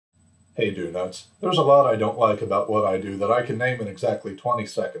Hey do-nuts, there's a lot I don't like about what I do that I can name in exactly 20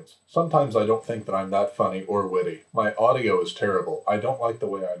 seconds. Sometimes I don't think that I'm that funny or witty. My audio is terrible. I don't like the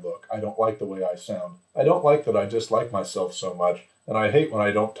way I look. I don't like the way I sound. I don't like that I dislike myself so much, and I hate when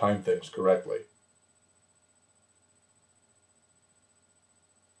I don't time things correctly.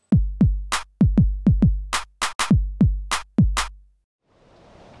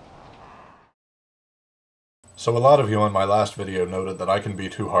 So a lot of you on my last video noted that I can be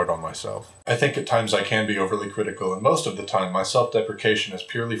too hard on myself. I think at times I can be overly critical, and most of the time my self-deprecation is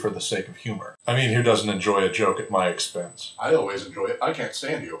purely for the sake of humor. I mean, who doesn't enjoy a joke at my expense? I always enjoy it. I can't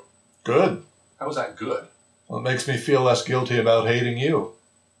stand you. Good. How is that good? Well, it makes me feel less guilty about hating you.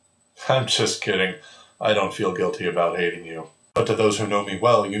 I'm just kidding. I don't feel guilty about hating you. But to those who know me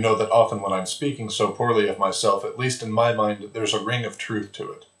well, you know that often when I'm speaking so poorly of myself, at least in my mind, there's a ring of truth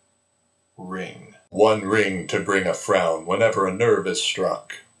to it. Ring. One ring to bring a frown whenever a nerve is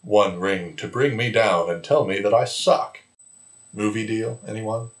struck. One ring to bring me down and tell me that I suck. Movie deal,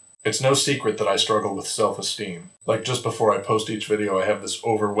 anyone? It's no secret that I struggle with self-esteem. Like just before I post each video, I have this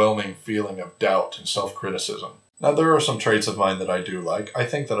overwhelming feeling of doubt and self-criticism. Now there are some traits of mine that I do like. I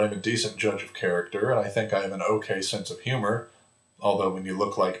think that I'm a decent judge of character, and I think I have an okay sense of humor. Although when you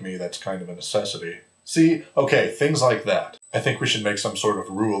look like me, that's kind of a necessity. See, okay, things like that. I think we should make some sort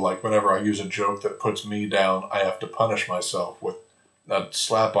of rule, like whenever I use a joke that puts me down, I have to punish myself with a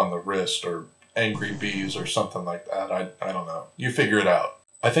slap on the wrist or angry bees or something like that. I don't know. You figure it out.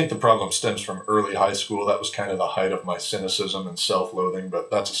 I think the problem stems from early high school. That was kind of the height of my cynicism and self-loathing, but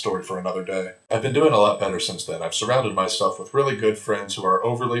that's a story for another day. I've been doing a lot better since then. I've surrounded myself with really good friends who are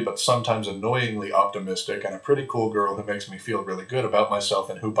overly but sometimes annoyingly optimistic, and a pretty cool girl who makes me feel really good about myself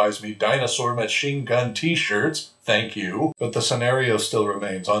and who buys me dinosaur machine gun t-shirts. Thank you. But the scenario still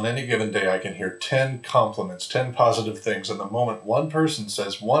remains. On any given day I can hear 10 compliments, 10 positive things, and the moment one person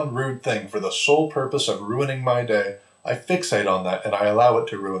says one rude thing for the sole purpose of ruining my day, I fixate on that and I allow it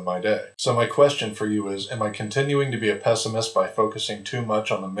to ruin my day. So my question for you is, am I continuing to be a pessimist by focusing too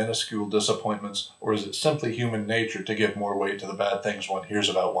much on the minuscule disappointments, or is it simply human nature to give more weight to the bad things one hears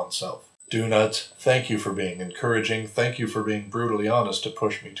about oneself? Do-nuts, thank you for being encouraging, thank you for being brutally honest to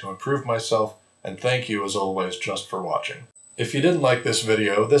push me to improve myself, and thank you as always just for watching. If you didn't like this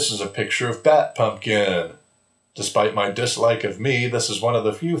video, this is a picture of Bat Pumpkin. Despite my dislike of me, this is one of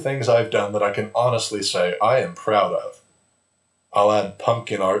the few things I've done that I can honestly say I am proud of. I'll add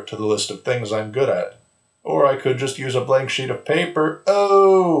pumpkin art to the list of things I'm good at. Or I could just use a blank sheet of paper.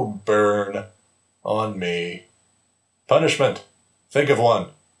 Oh, burn. On me. Punishment. Think of one.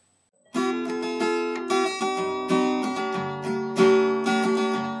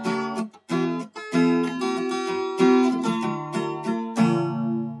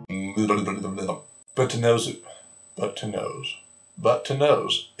 But to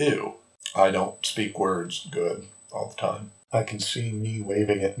nose. Ew. I don't speak words good all the time. I can see me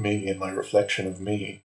waving at me and my reflection of me.